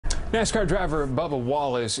NASCAR driver Bubba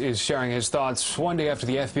Wallace is sharing his thoughts one day after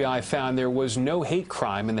the FBI found there was no hate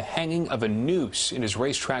crime in the hanging of a noose in his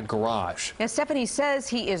racetrack garage. Now, Stephanie says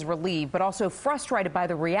he is relieved, but also frustrated by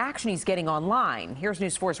the reaction he's getting online. Here's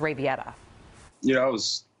News 4's Ray Vieta. Yeah, I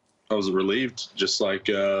was relieved, just like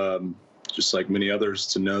many others,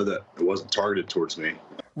 to know that it wasn't targeted towards me.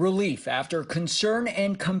 Relief after concern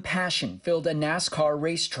and compassion filled a NASCAR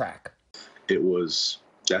racetrack. It was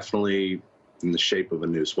definitely in the shape of a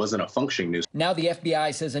noose. Wasn't a functioning noose. Now the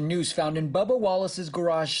FBI says a noose found in Bubba Wallace's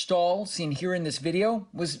garage stall, seen here in this video,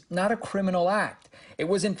 was not a criminal act. It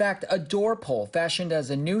was in fact a door pole fashioned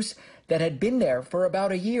as a noose that had been there for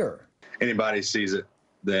about a year. Anybody sees it,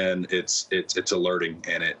 then it's alerting,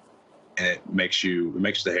 and it makes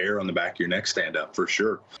the hair on the back of your neck stand up for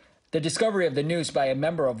sure. The discovery of the noose by a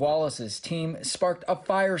member of Wallace's team sparked a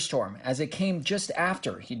firestorm as it came just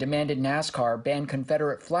after he demanded NASCAR ban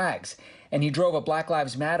Confederate flags and he drove a Black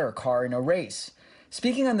Lives Matter car in a race.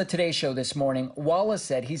 Speaking on the Today Show this morning, Wallace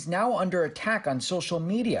said he's now under attack on social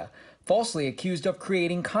media, falsely accused of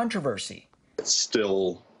creating controversy. It's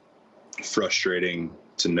still frustrating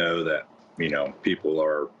to know that, people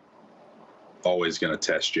are always going to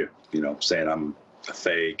test you, saying I'm a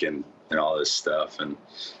fake and all this stuff, and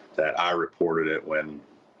that I reported it when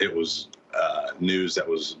it was news that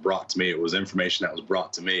was brought to me. It was information that was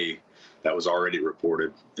brought to me that was already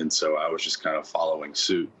reported, and so I was just kind of following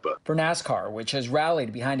suit. But for NASCAR, which has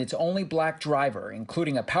rallied behind its only black driver,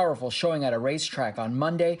 including a powerful showing at a racetrack on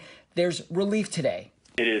Monday, there's relief today.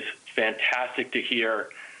 It is fantastic to hear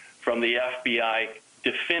from the FBI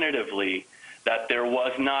definitively that there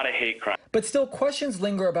was not a hate crime. But still, questions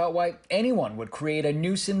linger about why anyone would create a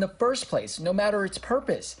noose in the first place, no matter its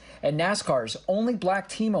purpose. And NASCAR's only black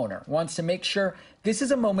team owner wants to make sure this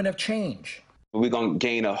is a moment of change. We're going to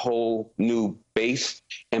gain a whole new base,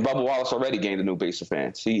 and Bubba Wallace already gained a new base of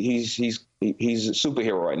fans. He's a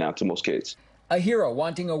superhero right now to most kids. A hero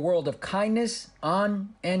wanting a world of kindness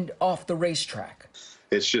on and off the racetrack.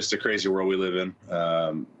 It's just a crazy world we live in.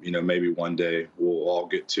 Maybe one day we'll all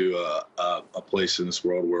get to a place in this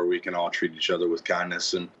world where we can all treat each other with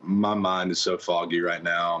kindness. And my mind is so foggy right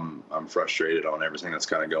now. I'm frustrated on everything that's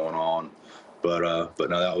kind of going on. But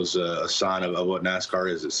no, that was a sign of what NASCAR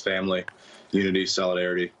is. It's family, unity,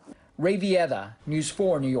 solidarity. Ray Vieta, News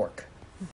 4, New York.